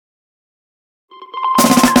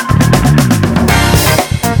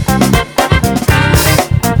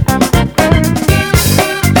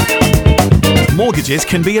Mortgages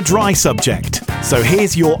can be a dry subject, so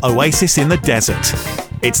here's your oasis in the desert.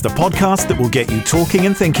 It's the podcast that will get you talking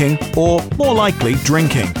and thinking, or more likely,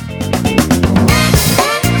 drinking.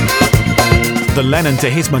 The Lennon to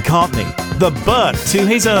his McCartney, the Bert to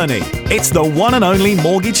his Ernie. It's the one and only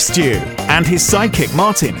Mortgage Stew and his sidekick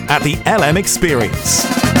Martin at the LM Experience.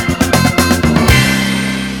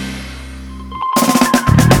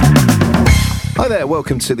 Hi there,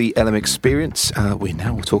 welcome to the LM Experience. We're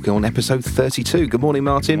now talking on episode 32. Good morning,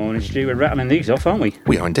 Martin. Good morning, Stu. We're rattling these off, aren't we?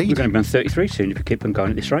 We are indeed. We're going to be on 33 soon if we keep on going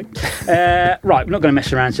at this rate. Right, we're not going to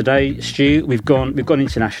mess around today, Stu. We've gone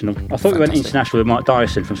international. I thought we went international with Mike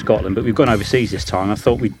Dyson from Scotland, but we've gone overseas this time. I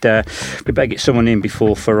thought we'd better get someone in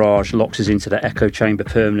before Farage locks us into that echo chamber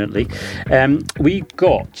permanently. We've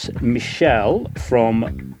got Michel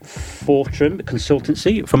from Fortrum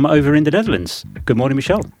Consultancy from over in the Netherlands. Good morning,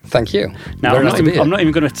 Michel. Thank you. Now, I'm not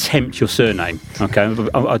even going to attempt your surname, okay?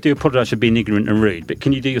 I do apologise for being ignorant and rude, but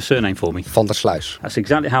can you do your surname for me? Van der Sluis. That's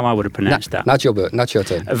exactly how I would have pronounced that. Not your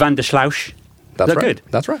turn. Van der Sluis. That's Is that right.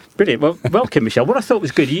 good? That's right. Brilliant. Well, welcome, Michel. What I thought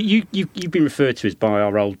was good, you've been referred to as by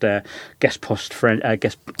our old podcast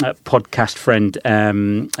friend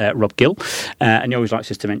Rob Gill, and he always likes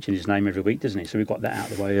us to mention his name every week, doesn't he? So we've got that out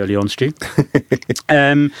of the way early on, Stu.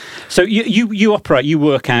 So you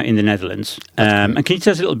work out in the Netherlands, and can you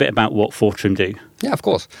tell us a little bit about what Fortrum do? Yeah, of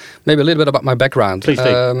course. Maybe a little bit about my background. Please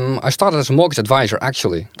do. I started as a mortgage advisor,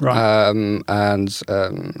 actually. Right. And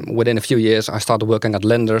within a few years, I started working at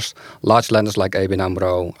lenders, large lenders like ABN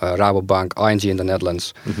AMRO, Rabobank, ING in the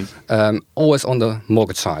Netherlands. Mm-hmm. Always on the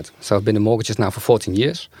mortgage side. So I've been in mortgages now for 14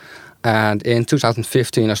 years. And in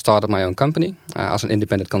 2015, I started my own company as an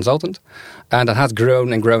independent consultant. And that has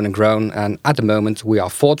grown and grown and grown. And at the moment, we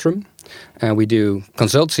are Fortrum. And we do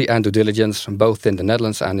consultancy and due diligence, both in the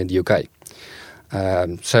Netherlands and in the UK.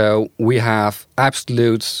 So we have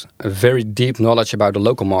absolute, very deep knowledge about the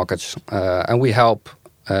local markets. And we help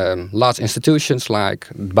large institutions like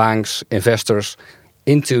banks, investors,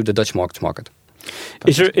 into the Dutch mortgage market.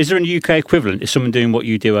 Is there a UK equivalent? Is someone doing what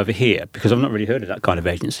you do over here? Because I've not really heard of that kind of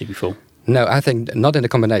agency before. No, I think not in the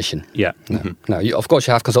combination. Yeah. No, mm-hmm. No. Of course,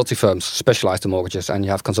 you have consultancy firms specialized in mortgages, and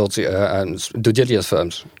you have consultancy and due diligence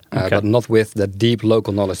firms, but not with the deep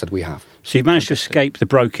local knowledge that we have. So you've managed to escape the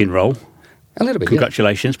broking role. A little bit.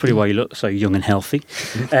 Congratulations! Pretty well you look, so young and healthy.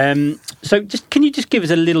 So, can you just give us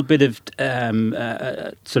a little bit of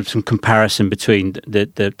sort of some comparison between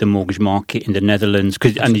the mortgage market in the Netherlands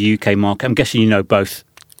and the UK market? I'm guessing you know both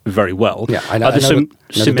very well. Yeah, I know. Are there some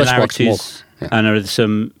the similarities, yeah. and are there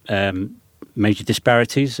some major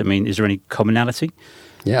disparities? I mean, is there any commonality?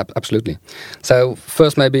 Yeah, absolutely. So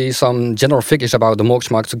first, maybe some general figures about the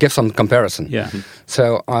mortgage market to give some comparison. Yeah.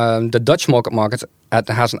 So the Dutch market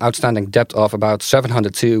has an outstanding debt of about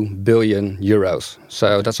 702 billion euros.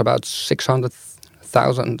 So that's about 600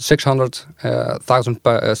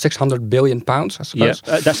 billion pounds, I suppose.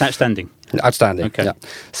 Yeah, that's outstanding. Outstanding. Okay. Yeah.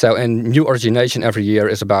 So in new origination every year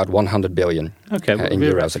is about 100 billion. Okay, well, in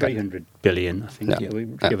we're euros about again. 300 billion, I think. Yeah,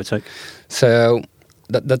 give or take. So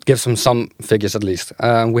that gives them some figures at least.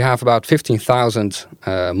 We have about 15,000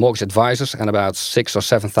 mortgage advisors and about 6,000 or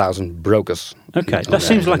 7,000 brokers. Okay, that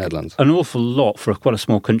seems like an awful lot for quite a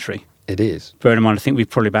small country. It is. Bear in mind, I think we've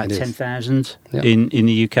probably about 10,000 in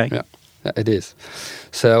the UK. Yeah, it is.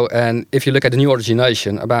 So, and if you look at the new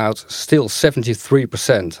origination, about still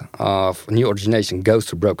 73% of new origination goes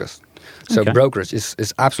to brokers. So brokerage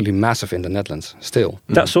is absolutely massive in the Netherlands still.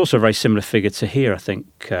 That's also a very similar figure to here, I think,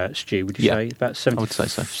 Stu. Would you say about 70%, I would say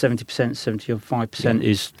so. 70%, 70 or 5%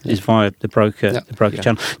 is via the broker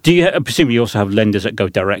channel. Do you presumably also have lenders that go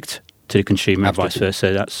direct to the consumer and vice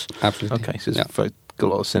versa? That's absolutely okay. So it's got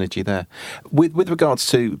a lot of synergy there. With regards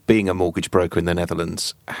to being a mortgage broker in the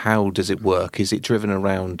Netherlands, how does it work? Is it driven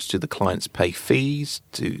around? Do the clients pay fees?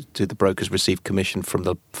 Do the brokers receive commission from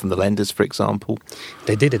the lenders, for example?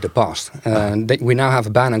 They did in the past. We now have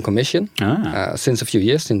a ban on commission since a few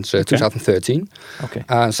years, since 2013. Okay.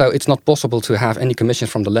 So it's not possible to have any commission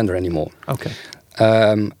from the lender anymore. Okay.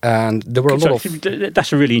 And there were a lot of...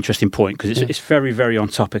 That's a really interesting point because it's very, very on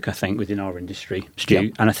topic, I think, within our industry, Stu. Yeah.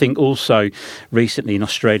 And I think also recently in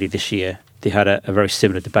Australia this year, they had a very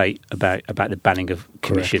similar debate about the banning of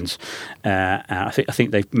commissions. I think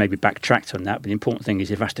they've maybe backtracked on that. But the important thing is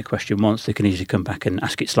if asked a question once, they can easily come back and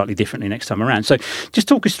ask it slightly differently next time around. So just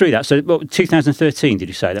talk us through that. So 2013, did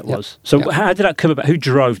you say that was? So how did that come about? Who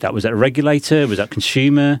drove that? Was that a regulator? Was that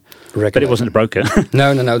consumer? Regulator. But it wasn't a broker.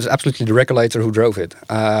 No. It was absolutely the regulator who drove it.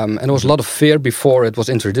 And there was a lot of fear before it was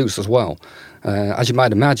introduced as well. As you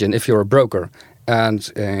might imagine, if you're a broker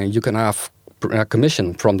and you can have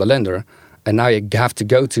commission from the lender, And now you have to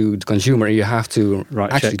go to the consumer and you have to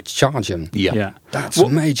actually charge him. Yeah. That's a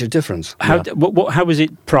major difference. How was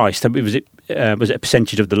it priced? Was it a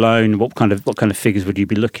percentage of the loan? What kind of figures would you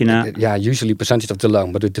be looking at? Usually percentage of the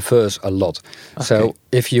loan, but it differs a lot. Okay. So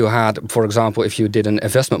if you had, for example, if you did an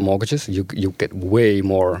investment mortgages, you get way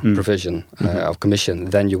more provision of commission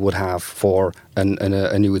than you would have for an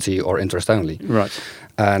annuity or interest only. Right.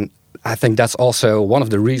 And I think that's also one of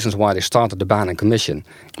the reasons why they started the ban on commission.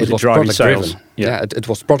 It was product driven. It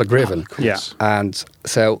was product driven. And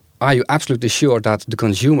so are you absolutely sure that the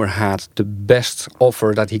consumer had the best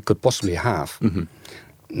offer that he could possibly have?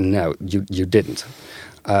 No, you didn't.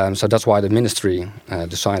 So that's why the ministry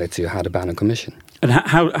decided to have a ban on commission. And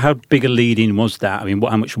how big a lead-in was that? I mean,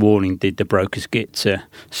 how much warning did the brokers get to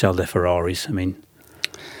sell their Ferraris? I mean,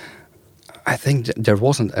 I think there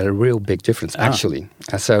wasn't a real big difference, actually.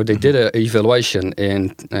 So they did an evaluation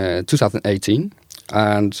in 2018,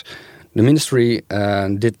 and the ministry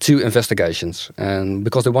did 2 investigations, and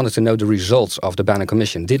because they wanted to know the results of the ban on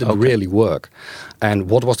commission. Did it really work? And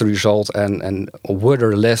what was the result? And were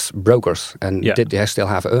there less brokers? And did they still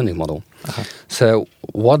have an earning model? So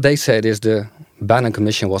what they said is the ban on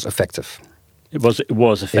commission was effective. It was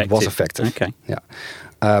effective. It was effective. Okay. Yeah.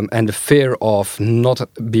 And the fear of not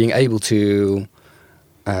being able to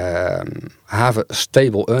have a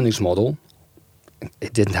stable earnings model,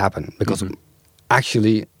 it didn't happen. Because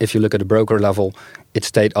actually, if you look at the broker level, it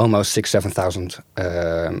stayed almost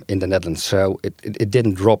 6,000-7,000 in the Netherlands. So it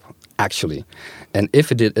didn't drop, actually. And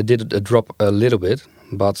if it did drop a little bit,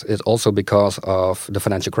 but it's also because of the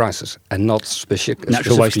financial crisis and not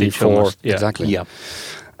specifically for... Exactly. Yeah.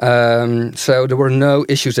 So there were no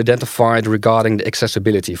issues identified regarding the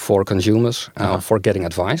accessibility for consumers for getting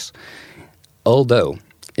advice. Although,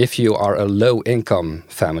 if you are a low-income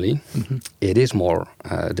family, it is more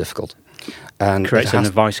difficult. And creates an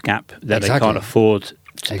advice gap that they can't afford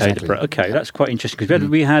to pay the price. Okay, that's quite interesting, because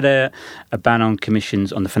we had a ban on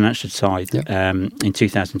commissions on the financial side in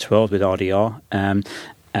 2012 with RDR.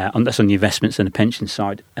 That's on the investments and the pension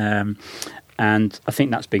side. And I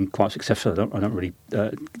think that's been quite successful. I don't really.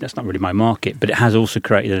 That's not really my market, but it has also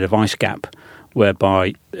created a advice gap,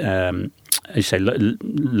 whereby, as you say,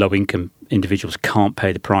 low-income individuals can't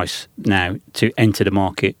pay the price now to enter the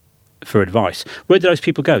market for advice. Where do those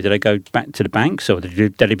people go? Do they go back to the banks, or do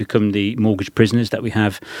they become the mortgage prisoners that we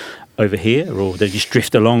have over here, or do they just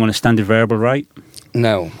drift along on a standard variable rate?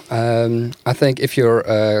 No. I think if you're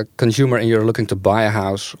a consumer and you're looking to buy a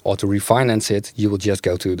house or to refinance it, you will just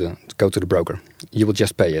go to the broker. You will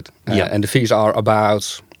just pay it. And the fees are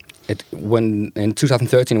about... When in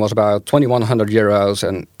 2013 it was about €2,100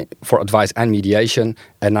 and for advice and mediation,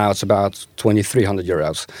 and now it's about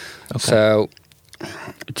 €2,300. Okay. So...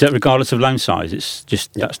 regardless of loan size, it's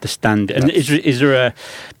just that's the standard. And is there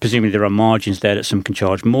presumably there are margins there that some can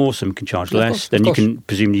charge more, some can charge less? Then you can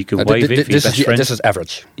presumably waive it for your best friend. This is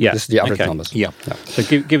average. Yeah, this is the average numbers. Yeah. So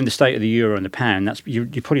given the state of the euro and the pound, you're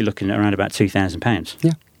probably looking at around about £2,000.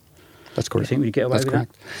 Yeah, that's correct. You think we'd get away with that?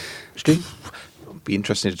 Stu? Be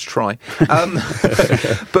interested to try.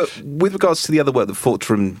 But with regards to the other work that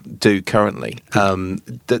Fortrum do currently,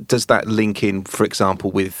 does that link in, for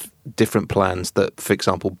example, with different plans that, for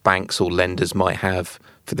example, banks or lenders might have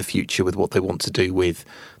for the future with what they want to do with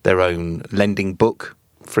their own lending book,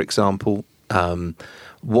 for example?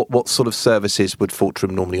 What sort of services would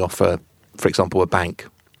Fortrum normally offer, for example, a bank?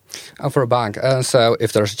 For a bank. So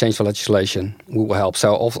if there's a change for legislation, we will help.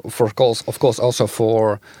 So of course, also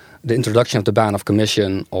for the introduction of the ban of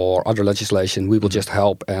commission or other legislation, we will just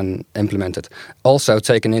help and implement it. Also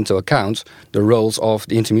taking into account the roles of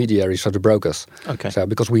the intermediaries, so the brokers. Okay. So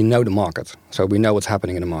because we know the market, so we know what's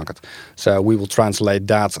happening in the market. So we will translate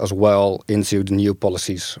that as well into the new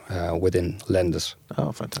policies within lenders.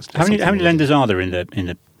 Oh, fantastic! How many lenders are there in the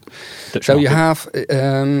Dutch so market? you have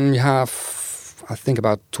I think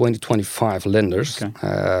about 20-25 lenders.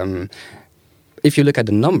 Okay. If you look at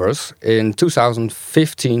the numbers, in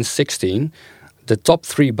 2015-16, the top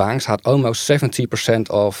 3 banks had almost 70%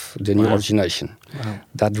 of the new origination. Wow.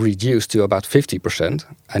 That reduced to about 50%,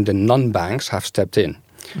 and the non-banks have stepped in.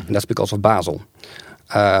 And that's because of Basel.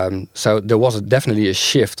 So there was definitely a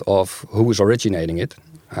shift of who is originating it.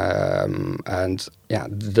 And yeah,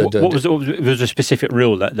 was a specific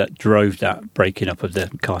rule that drove that breaking up of the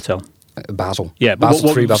cartel? Basel. Yeah, but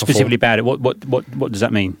Basel 3, what Basel specifically 4. about it? What does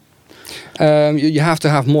that mean? You have to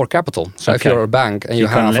have more capital. So if you're a bank and you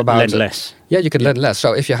have about... lend less. Yeah, you can lend less.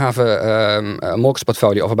 So if you have a mortgage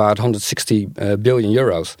portfolio of about 160 billion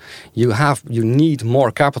euros, you need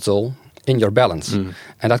more capital in your balance.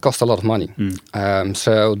 And that costs a lot of money.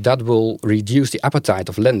 So that will reduce the appetite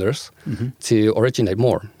of lenders to originate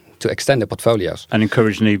more, to extend their portfolios. And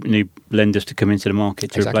encourage new lenders to come into the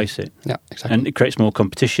market to replace it. Yeah, exactly. And it creates more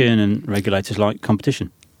competition, and regulators like competition.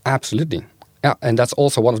 Absolutely. Yeah, and that's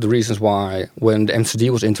also one of the reasons why when the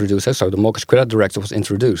MCD was introduced, so the Mortgage Credit Directive was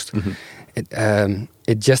introduced,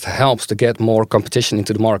 it just helps to get more competition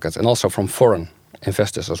into the market, and also from foreign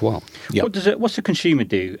investors as well. Yep. What's the consumer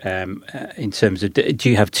do in terms of, do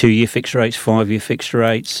you have 2-year fixed rates, 5-year fixed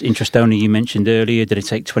rates, interest only you mentioned earlier? Did it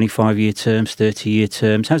take 25-year terms, 30-year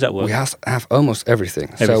terms? How does that work? We have almost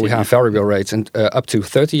everything. So we have variable rates and up to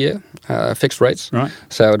 30-year fixed rates. Right.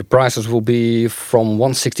 So the prices will be from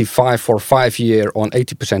 165 for 5-year on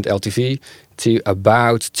 80% LTV to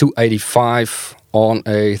about 285 on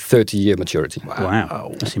a 30-year maturity.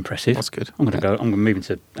 Wow, that's impressive. That's good. I'm going to move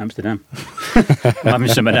into Amsterdam. I'm having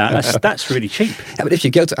some of that. That's really cheap. Yeah, but if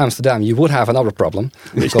you go to Amsterdam, you would have another problem.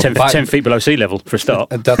 It's 10 feet below sea level for a start.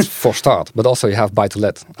 That's for start. But also you have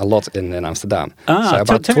buy-to-let a lot in Amsterdam. So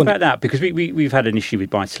tell me about that, because we've had an issue with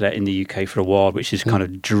buy-to-let in the UK for a while, which has kind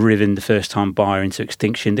of driven the first-time buyer into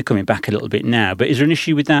extinction. They're coming back a little bit now. But is there an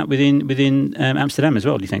issue with that within Amsterdam as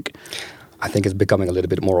well, do you think? I think it's becoming a little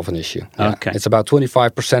bit more of an issue. Yeah. Okay. It's about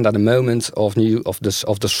 25% at the moment of the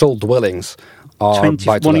sold dwellings are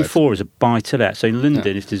buy-to-let. 1 in 4 is a buy-to-let. So in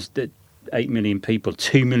London, if there's 8 million people,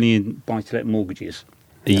 2 million buy-to-let mortgages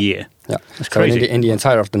a year. Yeah, that's crazy. So in the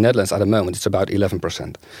entire of the Netherlands at the moment, it's about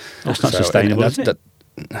 11%. That's not sustainable, is it?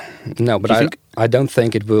 No, but I don't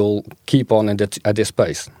think it will keep on at this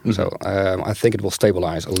pace. Mm-hmm. So I think it will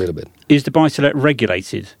stabilize a little bit. Is the buy-to-let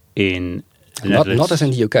regulated in not as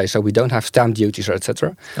in the UK, so we don't have stamp duties or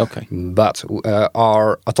etc. Okay. But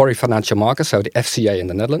our Authority Financial Markets, so the FCA in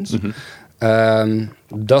the Netherlands,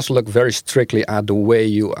 does look very strictly at the way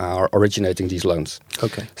you are originating these loans.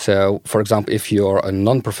 Okay. So, for example, if you're a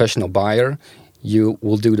non-professional buyer, you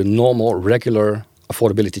will do the normal, regular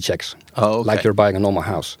affordability checks, like you're buying a normal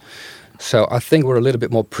house. So I think we're a little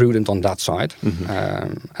bit more prudent on that side.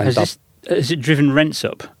 Has it driven rents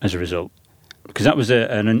up as a result? Because that was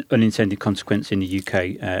an unintended consequence in the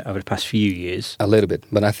UK over the past few years. A little bit.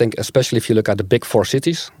 But I think especially if you look at the big 4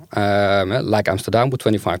 cities, like Amsterdam with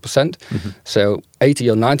 25%, so 80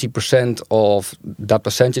 or 90% of that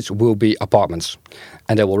percentage will be apartments.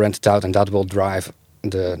 And they will rent it out, and that will drive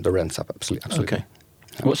the rents up. Absolutely. Okay.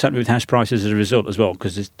 What's happening with house prices as a result as well?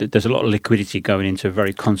 Because there's a lot of liquidity going into a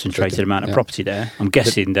very concentrated amount of property there. I'm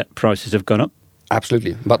guessing that prices have gone up.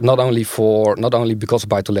 Absolutely, but not only because of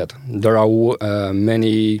buy-to-let. There are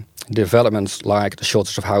many developments like the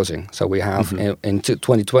shortage of housing. So we have in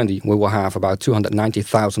 2020 we will have about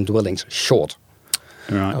 290,000 dwellings short.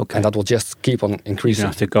 Right. Okay. And that will just keep on increasing. You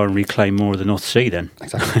have to go and reclaim more of the North Sea then.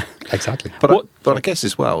 Exactly. But I guess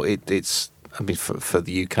as well, it's for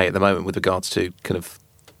the UK at the moment with regards to kind of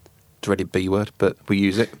dreaded B word, but we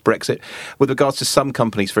use it, Brexit. With regards to some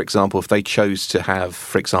companies, for example, if they chose to have,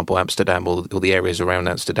 for example, Amsterdam or the areas around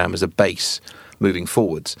Amsterdam as a base moving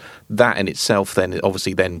forwards, that in itself then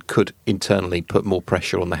obviously could internally put more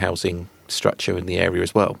pressure on the housing structure in the area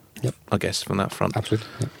as well. Yep. I guess from that front. Absolutely.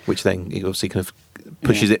 Yep. Which then obviously kind of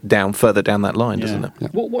pushes it down further down that line, doesn't it? Yeah.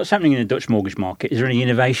 What's happening in the Dutch mortgage market? Is there any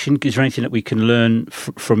innovation? Is there anything that we can learn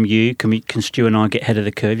from you? Can Stu and I get ahead of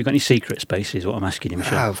the curve? You got any secrets, basically, is what I'm asking you,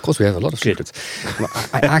 Michel. Of course, we have a lot of secrets.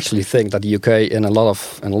 I actually think that the UK, in a lot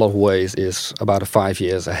of ways, is about 5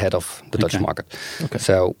 years ahead of the Dutch market. Okay.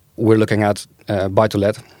 So we're looking at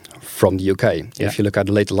buy-to-let from the UK. Yeah. If you look at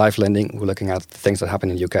later life lending, we're looking at things that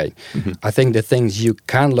happen in the UK. I think the things you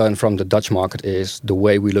can learn from the Dutch market is the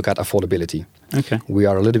way we look at affordability. Okay. We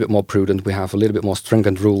are a little bit more prudent. We have a little bit more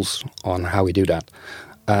stringent rules on how we do that.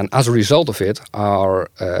 And as a result of it, our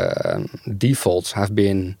defaults have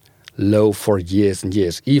been low for years and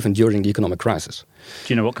years, even during the economic crisis.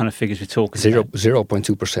 Do you know what kind of figures we're talking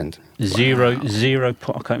 0.2%. Zero. I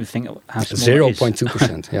can't even think how small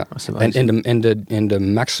 0.2%. Yeah, and in the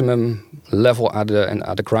maximum level at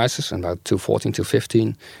the crisis, in about 2014,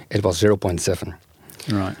 2015, it was 0.7.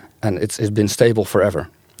 Right, and it's been stable forever.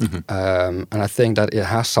 And I think that it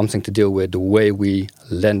has something to do with the way we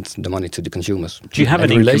lend the money to the consumers. Do you have a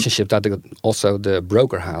relationship that also the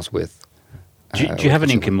broker has with? Do you have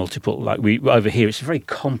an income multiple? Like we over here, it's a very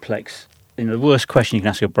complex. The worst question you can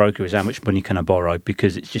ask your broker is how much money can I borrow,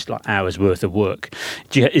 because it's just like hours worth of work.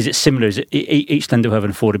 Is it similar? Is it each lender will have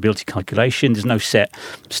an affordability calculation? There's no set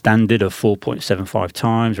standard of 4.75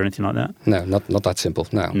 times or anything like that? No, not that simple.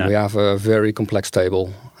 No. We have a very complex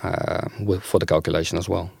table for the calculation as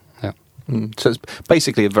well. Yeah. So it's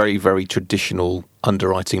basically a very, very traditional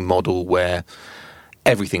underwriting model where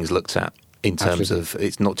everything's looked at. in terms of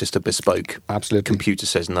it's not just a bespoke. Absolutely. Computer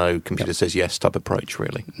says no, computer says yes type approach,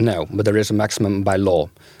 really. No, but there is a maximum by law.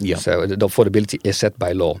 Yeah. So the affordability is set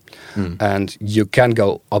by law. And you can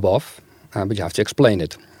go above, but you have to explain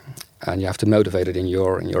it. And you have to motivate it in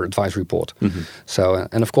your advice report. So,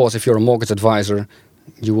 and of course, if you're a mortgage advisor,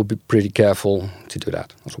 you will be pretty careful to do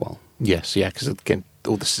that as well. Yes, yeah, because again,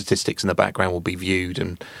 all the statistics in the background will be viewed,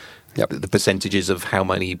 and the percentages of how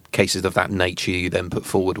many cases of that nature you then put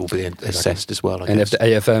forward will be assessed as well. I guess. If the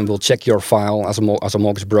AFM will check your file as a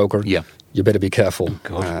mortgage broker, you better be careful.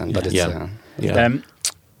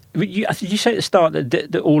 You say at the start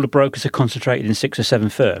that all the brokers are concentrated in 6 or 7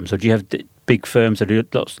 firms, or do you have big firms that do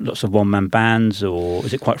lots of one-man bands, or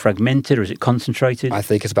is it quite fragmented, or is it concentrated? I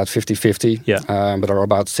think it's about 50-50, but there are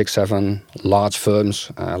about 6-7 large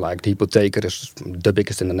firms, like the Hypotheker is the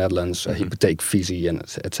biggest in the Netherlands, Hypotheek Visie, and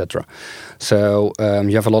etc. So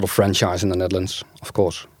you have a lot of franchise in the Netherlands, of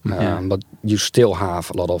course, but you still have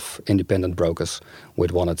a lot of independent brokers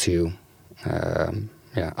with 1 or 2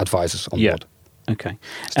 advisors on board. Okay,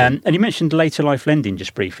 and you mentioned later life lending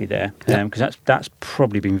just briefly there, because that's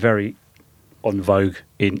probably been very on vogue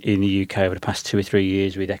in the UK over the past 2 or 3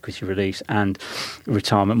 years, with equity release and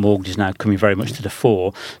retirement mortgages now coming very much to the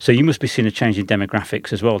fore. So you must be seeing a change in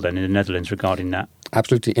demographics as well then in the Netherlands regarding that.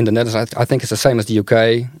 Absolutely. In the Netherlands, I think it's the same as the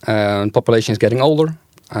UK. Population is getting older.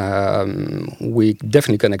 We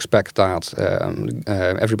definitely can expect that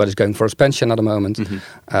everybody's going for a pension at the moment.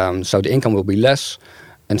 So the income will be less.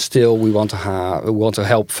 And still, we want to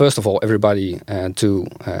help, first of all, everybody to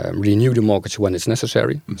renew the mortgage when it's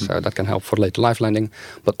necessary. So that can help for later life lending,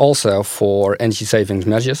 but also for energy savings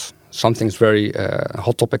measures. Something's very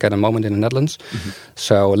hot topic at the moment in the Netherlands.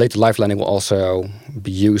 So later life lending will also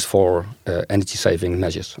be used for energy saving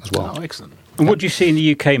measures as well. Oh, excellent. And what do you see in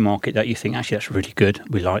the UK market that you think, actually, that's really good,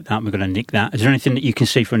 we like that, we're going to nick that? Is there anything that you can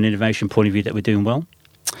see from an innovation point of view that we're doing well?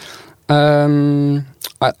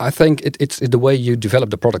 I think it's the way you develop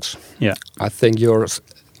the products. Yeah. I think you're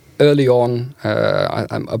early on,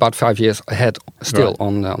 I'm about 5 years ahead still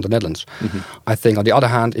on the Netherlands. I think on the other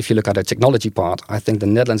hand, if you look at the technology part, I think the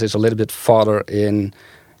Netherlands is a little bit farther in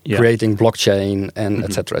creating blockchain and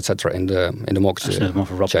et cetera in the mortgage That's more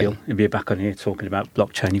for Rob chain. Gill. He'll be back on here talking about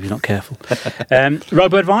blockchain if he's not careful.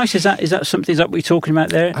 Robo advice, is that something that we're talking about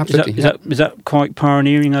there? Absolutely. Is that quite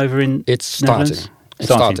pioneering over in It's starting. Netherlands?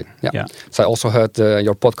 It's starting. Yeah. So I also heard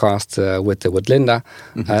your podcast with Linda,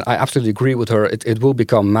 and I absolutely agree with her. It will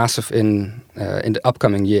become massive in the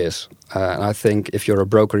upcoming years. And I think if you're a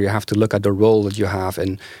broker, you have to look at the role that you have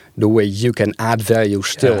and the way you can add value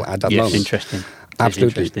still at that moment. Interesting.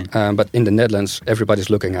 Absolutely. But in the Netherlands, everybody's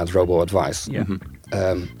looking at robo advice. Yeah.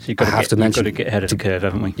 So you've got to get ahead of the curve,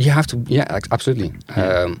 haven't we? You have to. Yeah, absolutely.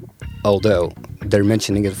 Although they're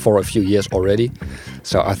mentioning it for a few years already,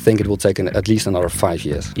 so I think it will take at least another 5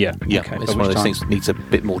 years. Yeah. Okay. It's one of those things that needs a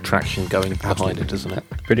bit more traction going behind it, doesn't it?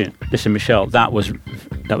 Brilliant. Listen, Michel, that was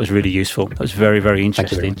really useful. That was very, very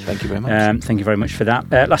interesting. Thank you very much. Thank you very much for that.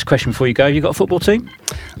 Last question before you go. Have you got a football team?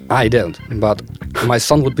 I don't, but my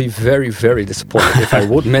son would be very, very disappointed if I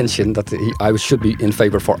would mention that I should be in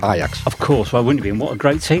favour for Ajax. Of course, why wouldn't you be? And what a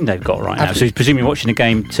great team they've got right now. So he's presumably watching the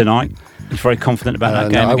game tonight. He's very confident about that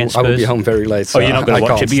game against Spurs. I will be home very late. So you're not going to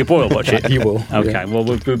watch it, but your boy will watch it. He will. Okay, well,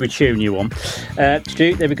 we'll be cheering you on.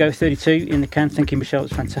 Stu, there we go, 32 in the can. Thank you, Michel.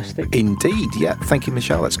 It's fantastic. Indeed, yeah. Thank you,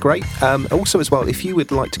 Michel. That's great. Also, as well, if you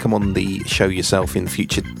would like to come on the show yourself in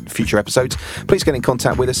future episodes, please get in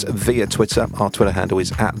contact with us via Twitter. Our Twitter handle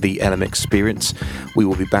is @the LM Experience. We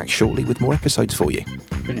will be back shortly with more episodes for you.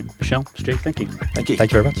 Brilliant. Michel, Stu, thank you. Thank you.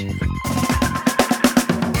 Thank you very much.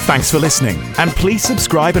 Thanks for listening, and please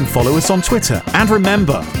subscribe and follow us on Twitter. And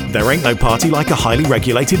remember, there ain't no party like a highly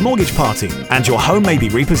regulated mortgage party, and your home may be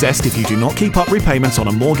repossessed if you do not keep up repayments on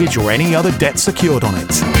a mortgage or any other debt secured on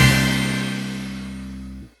it.